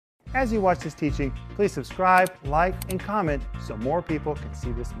As you watch this teaching, please subscribe, like, and comment so more people can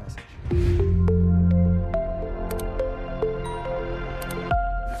see this message.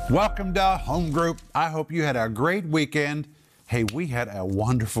 Welcome to Home Group. I hope you had a great weekend. Hey, we had a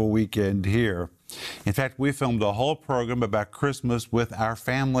wonderful weekend here. In fact, we filmed a whole program about Christmas with our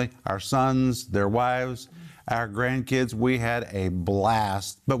family, our sons, their wives, our grandkids. We had a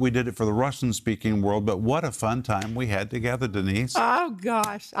blast, but we did it for the Russian-speaking world. But what a fun time we had together, Denise. Oh,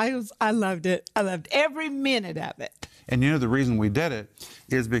 gosh. I loved it. I loved every minute of it. And you know, the reason we did it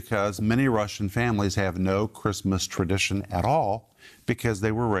is because many Russian families have no Christmas tradition at all because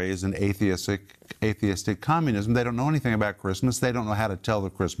they were raised in atheistic communism. They don't know anything about Christmas. They don't know how to tell the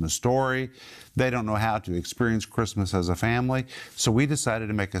Christmas story. They don't know how to experience Christmas as a family. So we decided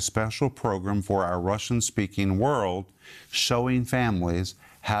to make a special program for our Russian-speaking world, showing families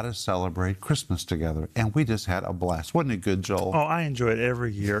how to celebrate Christmas together. And we just had a blast. Wasn't it good, Joel? Oh, I enjoy it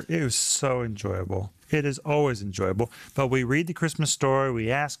every year. It was so enjoyable. It is always enjoyable. But we read the Christmas story,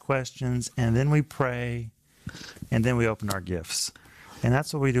 we ask questions, and then we pray, and then we open our gifts. And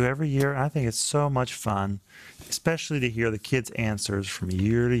that's what we do every year. I think it's so much fun, especially to hear the kids' answers from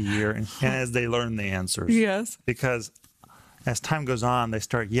year to year and as they learn the answers. Yes. Because as time goes on, they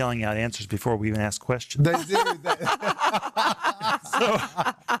start yelling out answers before we even ask questions. They do.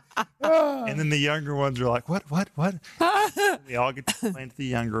 And then the younger ones are like, what? We all get to explain to the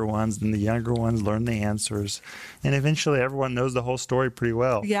younger ones, and the younger ones learn the answers. And eventually everyone knows the whole story pretty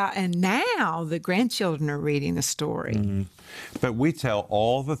well. Yeah, and now the grandchildren are reading the story. Mm-hmm. But we tell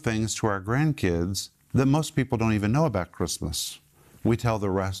all the things to our grandkids that most people don't even know about Christmas. We tell the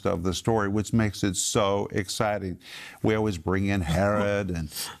rest of the story, which makes it so exciting. We always bring in Herod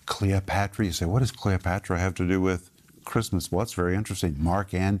and Cleopatra. You say, what does Cleopatra have to do with Christmas? Well, it's very interesting.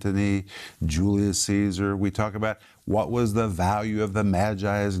 Mark Antony, Julius Caesar. We talk about what was the value of the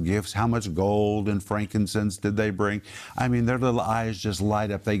Magi's gifts, how much gold and frankincense did they bring. I mean, their little eyes just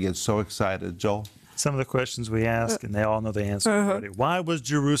light up. They get so excited. Joel? Some of the questions we ask, and they all know the answer already. Why was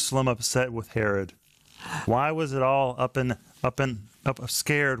Jerusalem upset with Herod? Why was it all up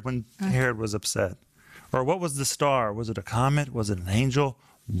scared when Herod was upset? Or what was the star? Was it a comet? Was it an angel?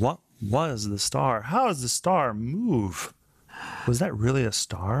 What was the star? How does the star move? Was that really a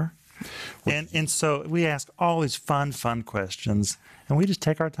star? And so we ask all these fun questions, and we just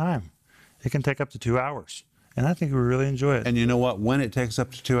take our time. It can take up to 2 hours. And I think we really enjoy it. And you know what? When it takes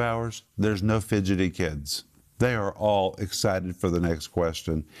up to 2 hours, there's no fidgety kids. They are all excited for the next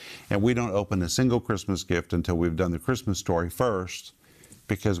question. And we don't open a single Christmas gift until we've done the Christmas story first,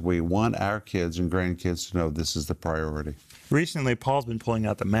 because we want our kids and grandkids to know this is the priority. Recently, Paul's been pulling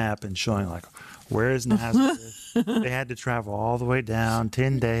out the map and showing, like, where is Nazareth? They had to travel all the way down,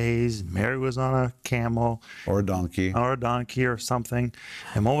 10 days. Mary was on a camel. Or a donkey. Or a donkey or something.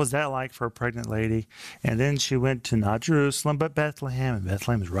 And what was that like for a pregnant lady? And then she went to not Jerusalem, but Bethlehem. And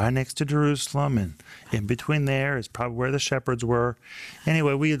Bethlehem is right next to Jerusalem. And in between there is probably where the shepherds were.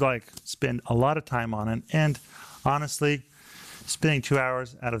 Anyway, we spend a lot of time on it. And honestly, spending 2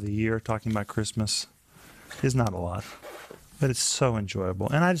 hours out of the year talking about Christmas is not a lot. But it's so enjoyable.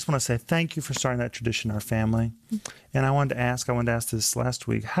 And I just want to say thank you for starting that tradition in our family. And I wanted to ask this last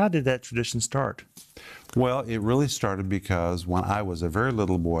week, how did that tradition start? Well, it really started because when I was a very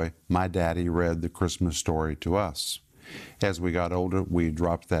little boy, my daddy read the Christmas story to us. As we got older, we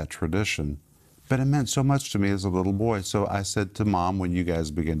dropped that tradition. But it meant so much to me as a little boy. So I said to Mom, when you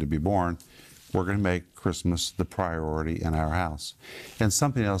guys begin to be born, we're going to make Christmas the priority in our house. And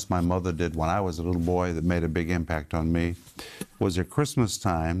something else my mother did when I was a little boy that made a big impact on me was at Christmas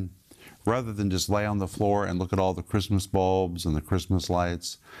time, rather than just lay on the floor and look at all the Christmas bulbs and the Christmas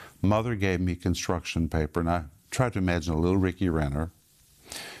lights, Mother gave me construction paper. And I tried to imagine a little Ricky Renner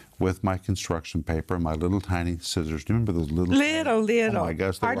with my construction paper and my little tiny scissors. Do you remember those little? Little. Oh my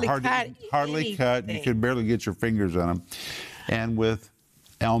gosh, they were hardly cut. You could barely get your fingers on them. And with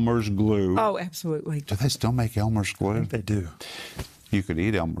Elmer's glue. Oh, absolutely. Do they still make Elmer's glue? I think they do. You could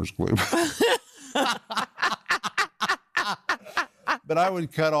eat Elmer's glue. But I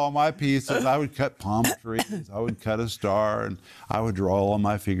would cut all my pieces. I would cut palm trees. I would cut a star, and I would draw all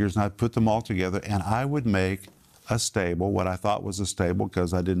my figures, and I'd put them all together, and I would make a stable, what I thought was a stable,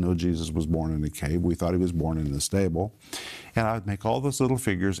 because I didn't know Jesus was born in a cave. We thought he was born in a stable. And I would make all those little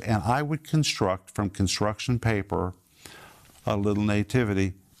figures, and I would construct from construction paper a little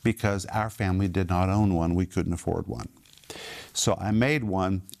nativity, because our family did not own one. We couldn't afford one. So I made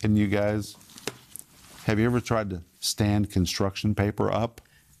one, and you guys, have you ever tried to stand construction paper up?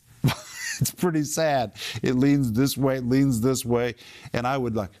 It's pretty sad. It leans this way, it leans this way, and I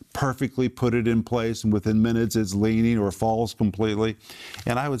would like perfectly put it in place, and within minutes it's leaning or falls completely.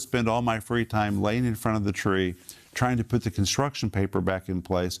 And I would spend all my free time laying in front of the tree trying to put the construction paper back in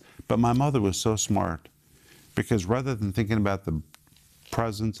place. But my mother was so smart, because rather than thinking about the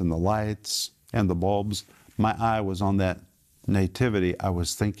presents and the lights and the bulbs, my eye was on that nativity. I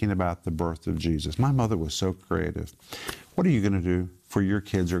was thinking about the birth of Jesus. My mother was so creative. What are you going to do for your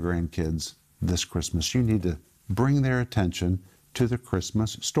kids or grandkids this Christmas? You need to bring their attention to the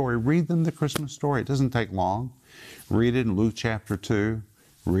Christmas story. Read them the Christmas story. It doesn't take long. Read it in Luke chapter 2.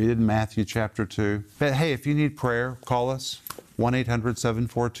 Read it in Matthew chapter 2. But hey, if you need prayer, call us,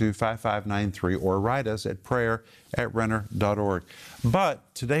 1-800-742-5593, or write us at prayer@renner.org.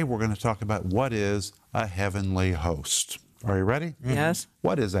 But today we're going to talk about what is a heavenly host. Are you ready? Yes.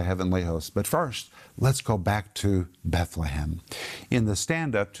 What is a heavenly host? But first, let's go back to Bethlehem. In the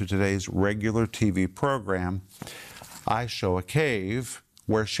stand-up to today's regular TV program, I show a cave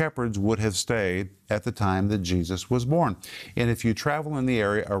where shepherds would have stayed at the time that Jesus was born. And if you travel in the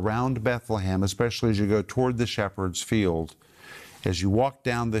area around Bethlehem, especially as you go toward the shepherd's field, as you walk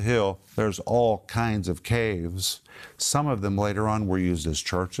down the hill, there's all kinds of caves. Some of them later on were used as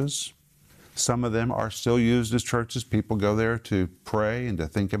churches. Some of them are still used as churches. People go there to pray and to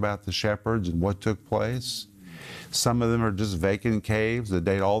think about the shepherds and what took place. Some of them are just vacant caves that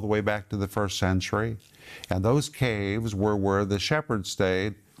date all the way back to the 1st century. And those caves were where the shepherds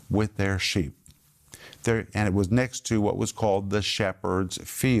stayed with their sheep. And it was next to what was called the shepherd's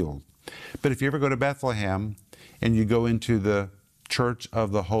field. But if you ever go to Bethlehem and you go into the Church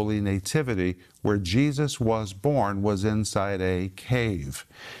of the Holy Nativity, where Jesus was born, was inside a cave.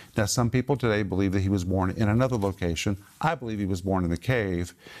 Now, some people today believe that he was born in another location. I believe he was born in the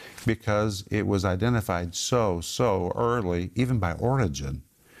cave because it was identified so early, even by Origen,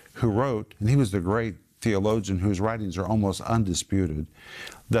 who wrote, and he was the great theologian whose writings are almost undisputed,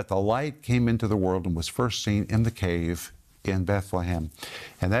 that the light came into the world and was first seen in the cave in Bethlehem.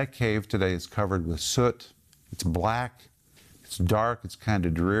 And that cave today is covered with soot. It's black. It's dark. It's kind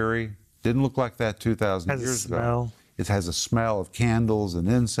of dreary. Didn't look like that 2,000 years ago. It has a smell of candles and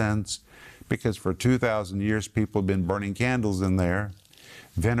incense, because for 2,000 years people have been burning candles in there,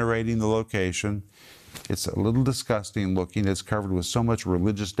 venerating the location. It's a little disgusting looking. It's covered with so much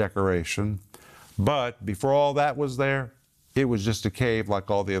religious decoration. But before all that was there, it was just a cave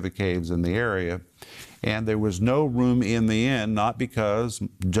like all the other caves in the area. And there was no room in the inn, not because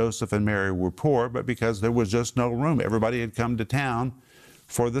Joseph and Mary were poor, but because there was just no room. Everybody had come to town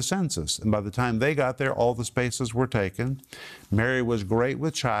for the census. And by the time they got there, all the spaces were taken. Mary was great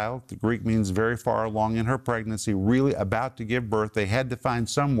with child. The Greek means very far along in her pregnancy, really about to give birth. They had to find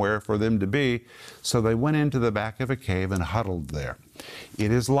somewhere for them to be, so they went into the back of a cave and huddled there.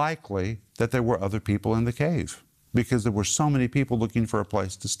 It is likely that there were other people in the cave, because there were so many people looking for a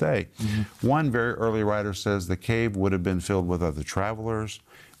place to stay. One very early writer says the cave would have been filled with other travelers,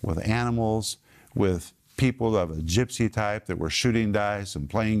 with animals, with people of a gypsy type that were shooting dice and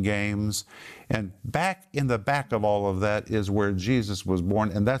playing games. And back in the back of all of that is where Jesus was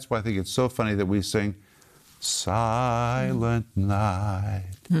born. And that's why I think it's so funny that we sing, Silent Night.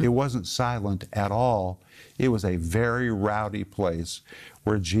 It wasn't silent at all. It was a very rowdy place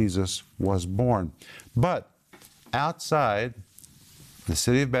where Jesus was born. But outside the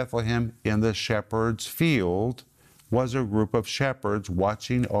city of Bethlehem, in the shepherd's field, was a group of shepherds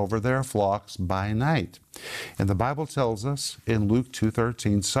watching over their flocks by night. And the Bible tells us in Luke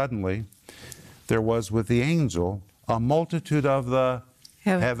 2:13, suddenly there was with the angel a multitude of the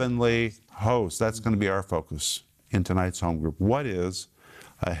heavenly host. That's going to be our focus in tonight's home group. What is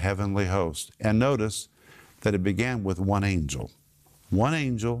a heavenly host? And notice that it began with one angel. One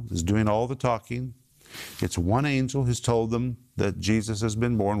angel is doing all the talking. It's one angel who's told them that Jesus has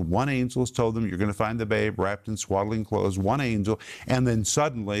been born. One angel has told them you're going to find the babe wrapped in swaddling clothes. One angel. And then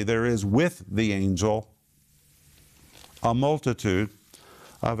suddenly there is with the angel a multitude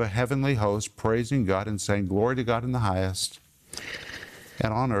of a heavenly host praising God and saying, Glory to God in the highest,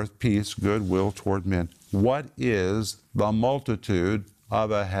 and on earth peace, goodwill toward men. What is the multitude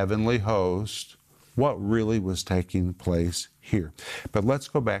of a heavenly host? What really was taking place here? But let's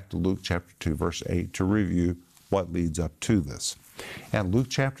go back to Luke chapter 2, verse 8 to review what leads up to this. And Luke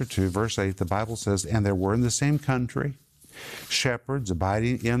chapter 2, verse 8, the Bible says, And there were in the same country shepherds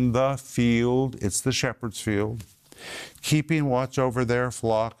abiding in the field, it's the shepherd's field, keeping watch over their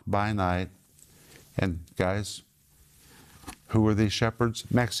flock by night. And guys, who were these shepherds?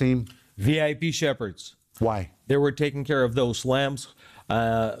 Maxime? VIP shepherds. Why? They were taking care of those lambs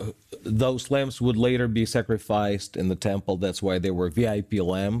Those lambs would later be sacrificed in the temple. That's why they were VIP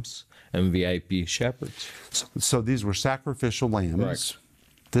lambs and VIP shepherds. So these were sacrificial lambs.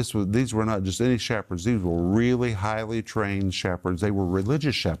 Correct. These were not just any shepherds. These were really highly trained shepherds. They were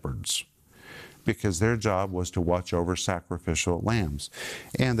religious shepherds because their job was to watch over sacrificial lambs.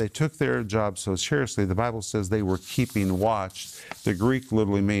 And they took their job so seriously, the Bible says they were keeping watch. The Greek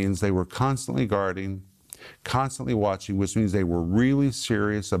literally means they were constantly guarding, constantly watching, which means they were really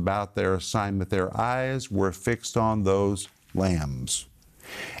serious about their assignment. Their eyes were fixed on those lambs.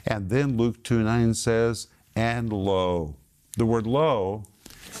 And then Luke 2:9 says, and lo. The word lo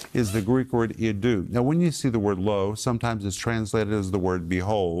is the Greek word idu. Now, when you see the word lo, sometimes it's translated as the word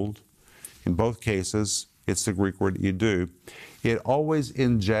behold. In both cases, it's the Greek word idu. It always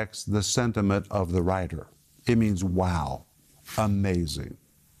injects the sentiment of the writer. It means, wow, amazing.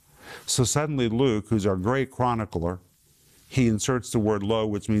 So suddenly Luke, who's our great chronicler, he inserts the word lo,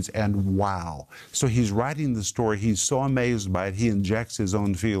 which means, and wow. So he's writing the story. He's so amazed by it, he injects his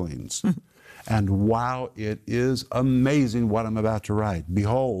own feelings. And wow, it is amazing what I'm about to write.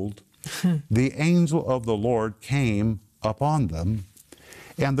 Behold, the angel of the Lord came upon them,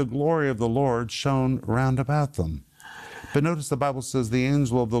 and the glory of the Lord shone round about them. But notice the Bible says the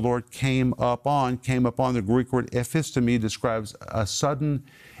angel of the Lord came upon. The Greek word ephistemi describes a sudden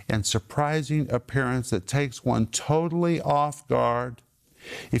and surprising appearance that takes one totally off guard.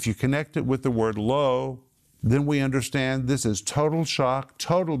 If you connect it with the word lo, then we understand this is total shock,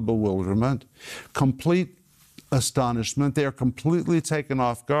 total bewilderment, complete astonishment. They are completely taken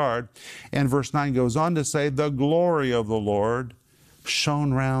off guard. And verse 9 goes on to say, the glory of the Lord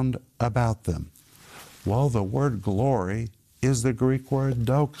shone round about them. Well, the word glory is the Greek word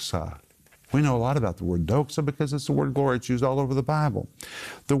doxa. We know a lot about the word doxa because it's the word glory. It's used all over the Bible.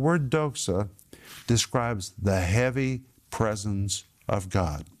 The word doxa describes the heavy presence of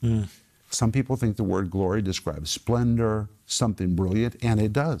God. Some people think the word glory describes splendor, something brilliant, and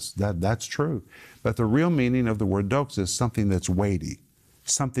it does. That's true. But the real meaning of the word doxa is something that's weighty,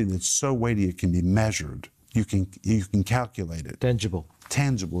 something that's so weighty it can be measured. You can calculate it. Tangible.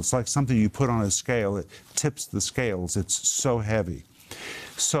 Tangible. It's like something you put on a scale. It tips the scales. It's so heavy.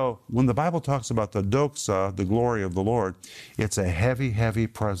 So when the Bible talks about the doxa, the glory of the Lord, it's a heavy, heavy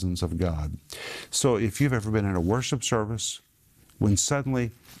presence of God. So if you've ever been in a worship service, when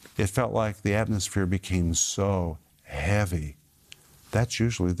suddenly it felt like the atmosphere became so heavy, that's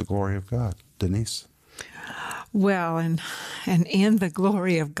usually the glory of God. Denise? Well, and in the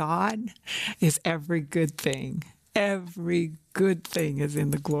glory of God is every good thing. Every good thing is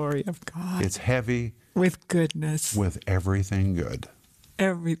in the glory of God. It's heavy with goodness. With everything good.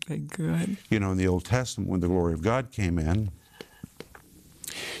 Everything good. You know, in the Old Testament, when the glory of God came in,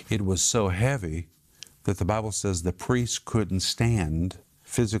 it was so heavy that the Bible says the priests couldn't stand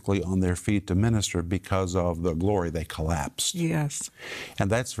physically on their feet to minister because of the glory. They collapsed. Yes. And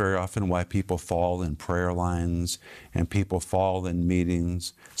that's very often why people fall in prayer lines and people fall in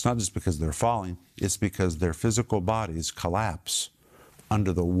meetings. It's not just because they're falling, it's because their physical bodies collapse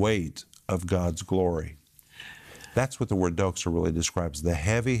under the weight of God's glory. That's what the word doxa really describes, the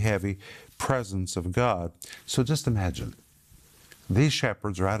heavy, heavy presence of God. So just imagine, these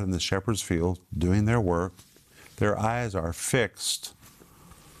shepherds are out in the shepherd's field doing their work. Their eyes are fixed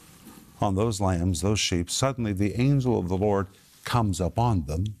on those lambs, those sheep. Suddenly the angel of the Lord comes upon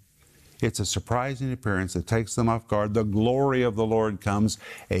them. It's a surprising appearance that takes them off guard. The glory of the Lord comes.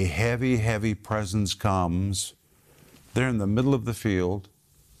 A heavy, heavy presence comes. They're in the middle of the field,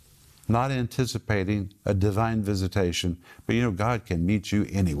 not anticipating a divine visitation. But you know, God can meet you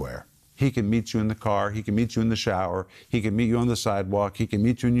anywhere. He can meet you in the car. He can meet you in the shower. He can meet you on the sidewalk. He can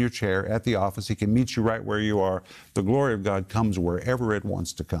meet you in your chair at the office. He can meet you right where you are. The glory of God comes wherever it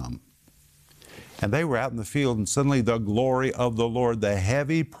wants to come. And they were out in the field, and suddenly the glory of the Lord, the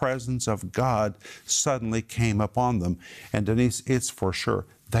heavy presence of God, suddenly came upon them. And Denise, it's for sure,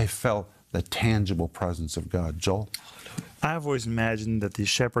 they felt the tangible presence of God. Joel? I've always imagined that these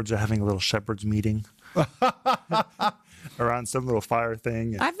shepherds are having a little shepherd's meeting around some little fire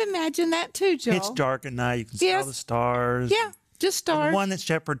thing. I've imagined that too, Joel. It's dark at night. You can see all the stars. Yeah, just stars. And one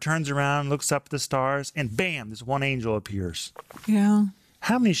shepherd turns around, looks up at the stars, and bam, this one angel appears. Yeah.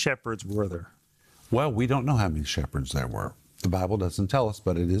 How many shepherds were there? Well, we don't know how many shepherds there were. The Bible doesn't tell us,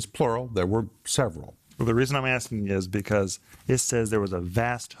 but it is plural. There were several. Well, the reason I'm asking is because it says there was a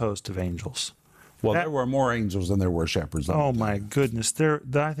vast host of angels. Well, there were more angels than there were shepherds. Oh, my goodness.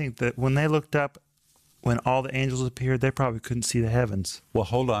 I think that when they looked up, when all the angels appeared, they probably couldn't see the heavens. Well,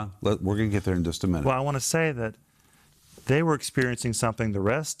 hold on. We're going to get there in just a minute. Well, I want to say that they were experiencing something the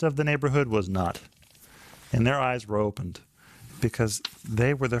rest of the neighborhood was not. And their eyes were opened. because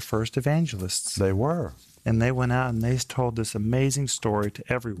they were the first evangelists. They were. And they went out and they told this amazing story to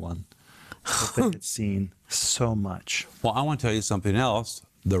everyone that they had seen so much. Well, I want to tell you something else,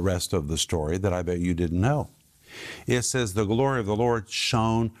 the rest of the story that I bet you didn't know. It says the glory of the Lord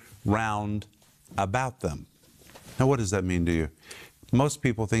shone round about them. Now, what does that mean to you? Most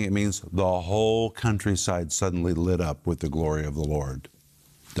people think it means the whole countryside suddenly lit up with the glory of the Lord.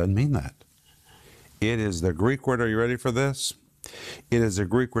 Doesn't mean that. It is the Greek word, are you ready for this? It is the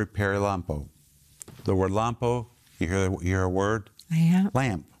Greek word perilampo. The word lampo, you hear a word? Lamp.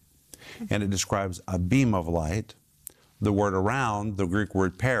 Lamp. And it describes a beam of light. The word around, the Greek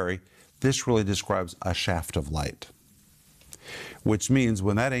word peri, this really describes a shaft of light. Which means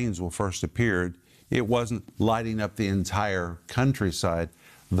when that angel first appeared, it wasn't lighting up the entire countryside.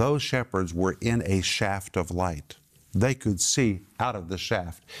 Those shepherds were in a shaft of light. They could see out of the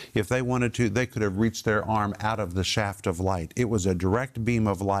shaft. If they wanted to, they could have reached their arm out of the shaft of light. It was a direct beam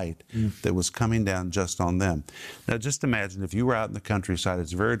of light that was coming down just on them. Now just imagine if you were out in the countryside,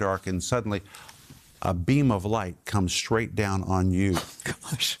 it's very dark, and suddenly a beam of light comes straight down on you.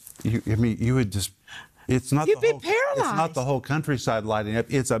 Gosh. You would just, it's not, You'd the be whole, paralyzed. It's not the whole countryside lighting up.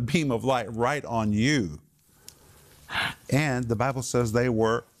 It's a beam of light right on you. And the Bible says they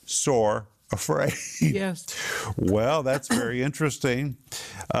were sore afraid. Yes. Well, that's very interesting.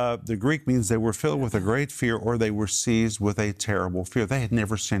 The Greek means they were filled with a great fear, or they were seized with a terrible fear. They had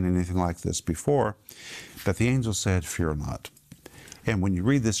never seen anything like this before. But the angel said, "Fear not." And when you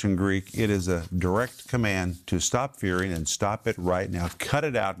read this in Greek, it is a direct command to stop fearing and stop it right now. Cut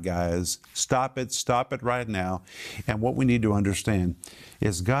it out, guys. Stop it right now. And what we need to understand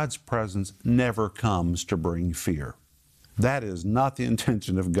is God's presence never comes to bring fear. That is not the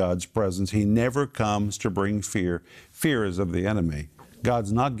intention of God's presence. He never comes to bring fear. Fear is of the enemy.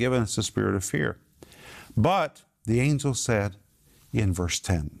 God's not given us a spirit of fear. But the angel said in verse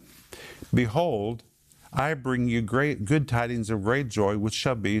 10, "Behold, I bring you good tidings of great joy, which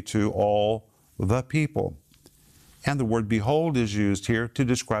shall be to all the people." And the word behold is used here to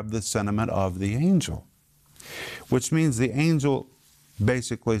describe the sentiment of the angel, which means the angel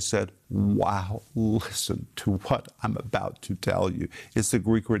basically said, wow, listen to what I'm about to tell you. It's the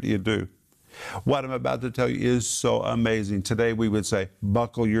Greek word idu. What I'm about to tell you is so amazing. Today we would say,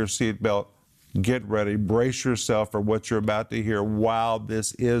 buckle your seatbelt, get ready, brace yourself for what you're about to hear. Wow,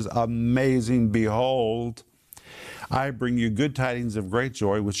 this is amazing. Behold, I bring you good tidings of great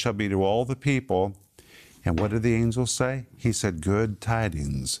joy, which shall be to all the people. And what did the angel say? He said, good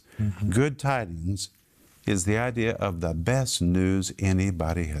tidings. Good tidings is the idea of the best news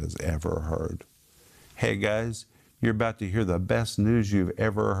anybody has ever heard. Hey guys, you're about to hear the best news you've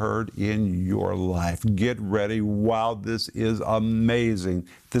ever heard in your life. Get ready. Wow, this is amazing.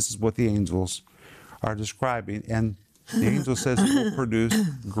 This is what the angels are describing. And the angel says it will produce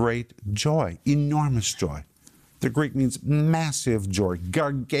great joy, enormous joy. The Greek means massive joy,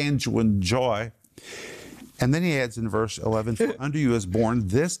 gargantuan joy. And then he adds in verse 11, "For unto you is born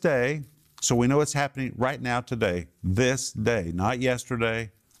this day," so we know it's happening right now, today, this day, not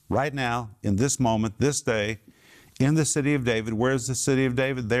yesterday, right now, in this moment, this day, in the city of David. Where's the city of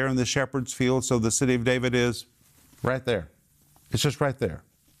David? There in the shepherd's field. So the city of David is right there. It's just right there.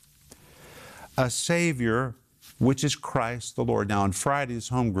 A Savior, which is Christ the Lord. Now, in Friday's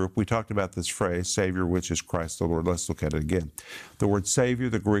home group, we talked about this phrase, Savior, which is Christ the Lord. Let's look at it again. The word Savior,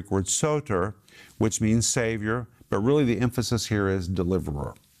 the Greek word soter, which means Savior, but really the emphasis here is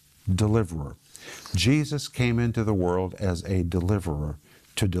deliverer. Deliverer. Jesus came into the world as a deliverer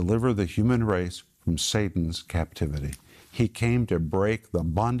to deliver the human race from Satan's captivity. He came to break the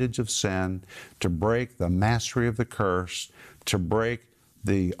bondage of sin, to break the mastery of the curse, to break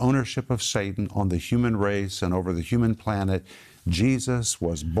the ownership of Satan on the human race and over the human planet. Jesus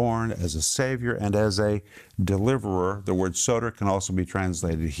was born as a Savior and as a deliverer. The word soter can also be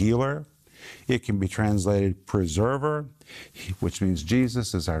translated healer. It can be translated preserver, which means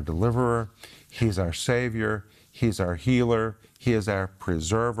Jesus is our deliverer. He's our Savior. He's our healer. He is our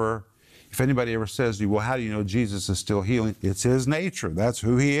preserver. If anybody ever says to you, well, how do you know Jesus is still healing? It's His nature. That's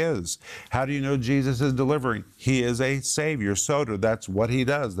who He is. How do you know Jesus is delivering? He is a Savior, soter. That's what He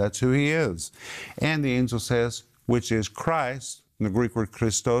does. That's who He is. And the angel says, which is Christ, in the Greek word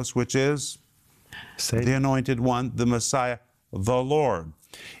Christos, which is the Anointed One, the Messiah, the Lord.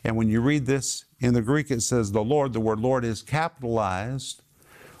 And when you read this in the Greek, it says the Lord. The word Lord is capitalized.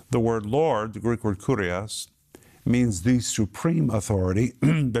 The word Lord, the Greek word kurios, means the supreme authority,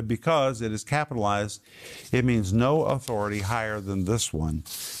 but because it is capitalized, it means no authority higher than this one.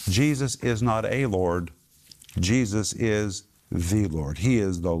 Jesus is not a Lord. Jesus is the Lord. He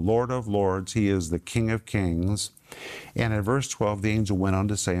is the Lord of lords. He is the King of kings. And in verse 12, the angel went on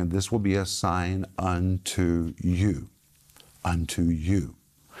to say, and this will be a sign unto you. Unto you.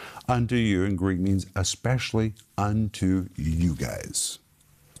 Unto you in Greek means especially unto you guys.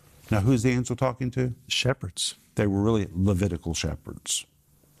 Now, who's the angel talking to? Shepherds. They were really Levitical shepherds.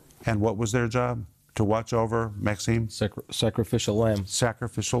 And what was their job? To watch over, Maxime? Sacrificial lambs.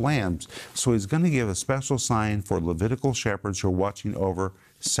 Sacrificial lambs. So he's going to give a special sign for Levitical shepherds who are watching over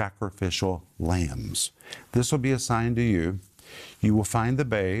sacrificial lambs. This will be a sign to you. You will find the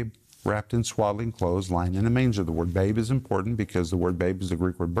babe wrapped in swaddling clothes, lying in a manger. The word babe is important because the word babe is the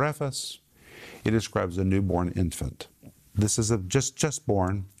Greek word brephos. It describes a newborn infant. This is just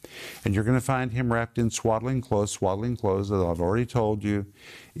born, and you're going to find him wrapped in swaddling clothes. Swaddling clothes, as I've already told you,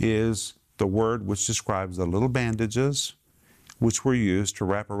 is the word which describes the little bandages which were used to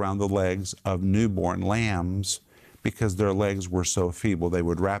wrap around the legs of newborn lambs because their legs were so feeble. They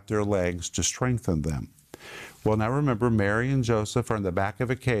would wrap their legs to strengthen them. Well, now remember, Mary and Joseph are in the back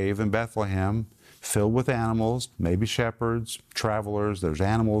of a cave in Bethlehem, filled with animals, maybe shepherds, travelers. There's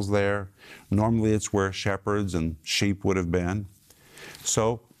animals there. Normally it's where shepherds and sheep would have been.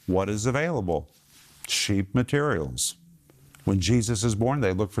 So what is available? Sheep materials. When Jesus is born,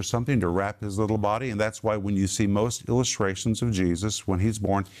 they look for something to wrap his little body, and that's why when you see most illustrations of Jesus, when he's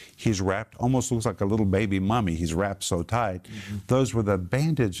born, he's wrapped, almost looks like a little baby mummy. He's wrapped so tight. Those were the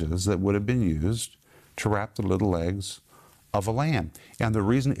bandages that would have been used to wrap the little legs of a lamb. And the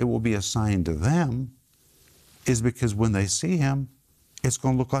reason it will be a sign to them is because when they see him, it's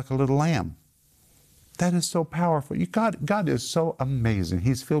going to look like a little lamb. That is so powerful. God is so amazing.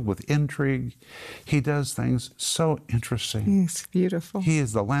 He's filled with intrigue. He does things so interesting. He's beautiful. He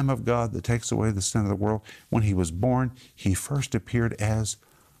is the Lamb of God that takes away the sin of the world. When he was born, he first appeared as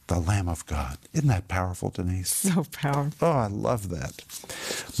the Lamb of God. Isn't that powerful, Denise? So powerful. Oh, I love that.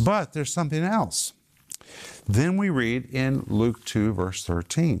 But there's something else. Then we read in Luke 2, verse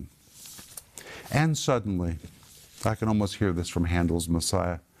 13. And suddenly, I can almost hear this from Handel's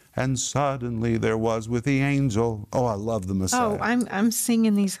Messiah. And suddenly there was with the angel. Oh, I love the Messiah. Oh, I'm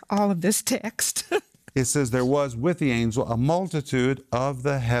singing all of this text. It says there was with the angel a multitude of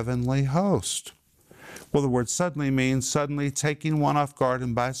the heavenly host. Well, the word suddenly means suddenly taking one off guard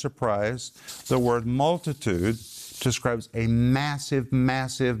and by surprise. The word multitude describes a massive,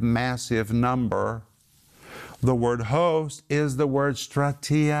 massive, massive number. The word host is the word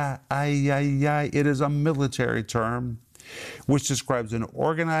stratia. It is a military term which describes an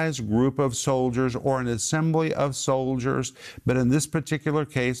organized group of soldiers or an assembly of soldiers. But in this particular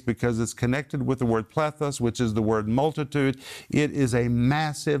case, because it's connected with the word plethos, which is the word multitude, it is a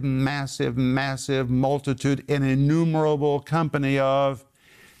massive, massive, massive multitude, an innumerable company of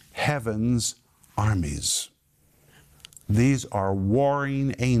heaven's armies. These are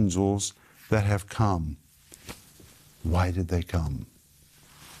warring angels that have come. Why did they come?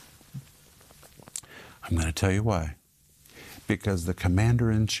 I'm going to tell you why. Because the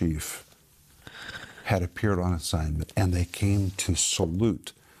commander-in-chief had appeared on assignment, and they came to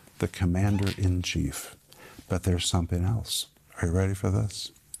salute the commander-in-chief. But there's something else. Are you ready for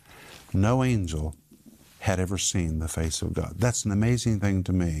this? No angel had ever seen the face of God. That's an amazing thing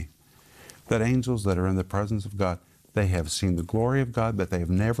to me, that angels that are in the presence of God, they have seen the glory of God, but they have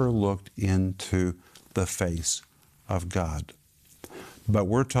never looked into the face of God. But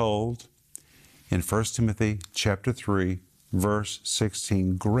we're told in 1 Timothy chapter 3, verse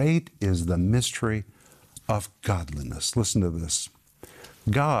 16, great is the mystery of godliness. Listen to this.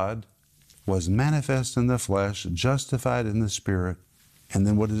 God was manifest in the flesh, justified in the spirit, and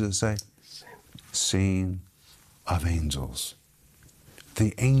then what does it say? Seen of angels.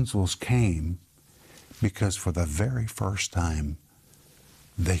 The angels came because for the very first time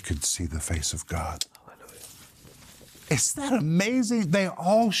they could see the face of God. Isn't that amazing? They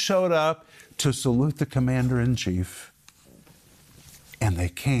all showed up to salute the commander-in-chief. And they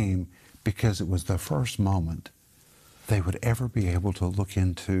came because it was the first moment they would ever be able to look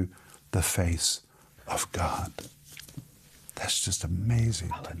into the face of God. That's just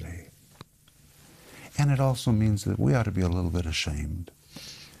amazing to me. And it also means that we ought to be a little bit ashamed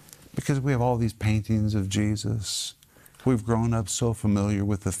because we have all these paintings of Jesus. We've grown up so familiar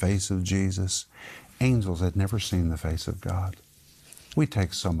with the face of Jesus. Angels had never seen the face of God. We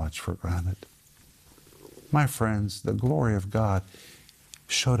take so much for granted. My friends, the glory of God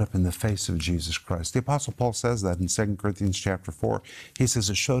showed up in the face of Jesus Christ. The Apostle Paul says that in 2 Corinthians chapter 4. He says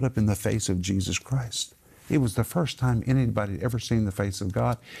it showed up in the face of Jesus Christ. It was the first time anybody had ever seen the face of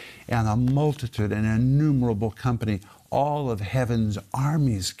God. And a multitude, an innumerable company, all of heaven's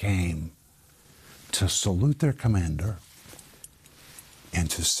armies came to salute their commander and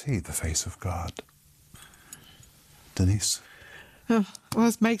to see the face of God. Denise? Well,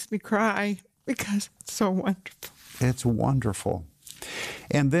 it makes me cry because it's so wonderful. It's wonderful.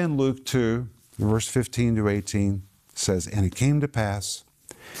 And then Luke 2, verse 15 to 18 says, "And it came to pass,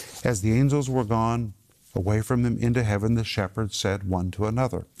 as the angels were gone away from them into heaven, the shepherds said one to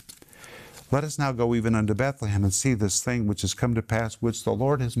another, Let us now go even unto Bethlehem and see this thing which is come to pass, which the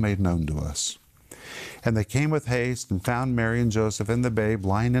Lord has made known to us. And they came with haste and found Mary and Joseph and the babe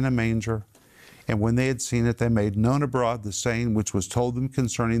lying in a manger. And when they had seen it, they made known abroad the saying which was told them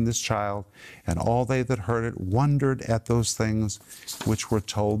concerning this child. And all they that heard it wondered at those things which were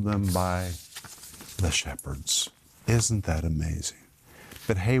told them by the shepherds." Isn't that amazing?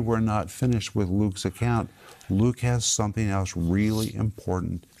 But hey, we're not finished with Luke's account. Luke has something else really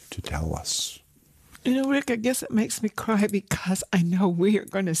important to tell us. You know, Rick, I guess it makes me cry because I know we are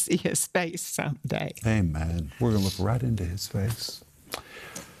going to see his face someday. Amen. We're going to look right into his face.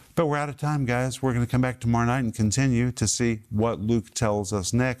 But we're out of time, guys. We're going to come back tomorrow night and continue to see what Luke tells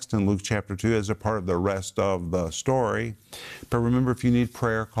us next in Luke chapter 2 as a part of the rest of the story. But remember, if you need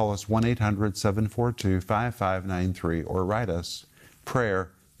prayer, call us 1-800-742-5593 or write us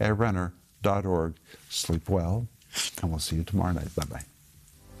prayer@renner.org. Sleep well, and we'll see you tomorrow night. Bye-bye.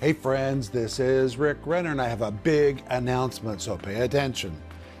 Hey friends, this is Rick Renner, and I have a big announcement, so pay attention.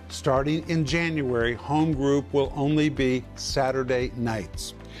 Starting in January, Home Group will only be Saturday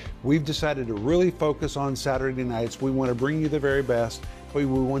nights. We've decided to really focus on Saturday nights. We want to bring you the very best, but we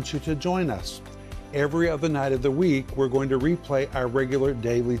want you to join us. Every other night of the week, we're going to replay our regular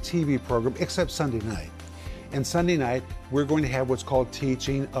daily TV program, except Sunday night. And Sunday night, we're going to have what's called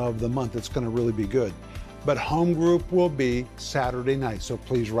Teaching of the Month. It's going to really be good. But Home Group will be Saturday night. So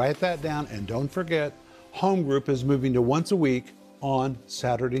please write that down, and don't forget, Home Group is moving to once a week on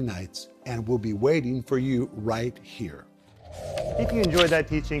Saturday nights, and we'll be waiting for you right here. If you enjoyed that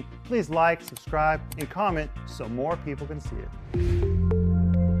teaching, please like, subscribe, and comment so more people can see it.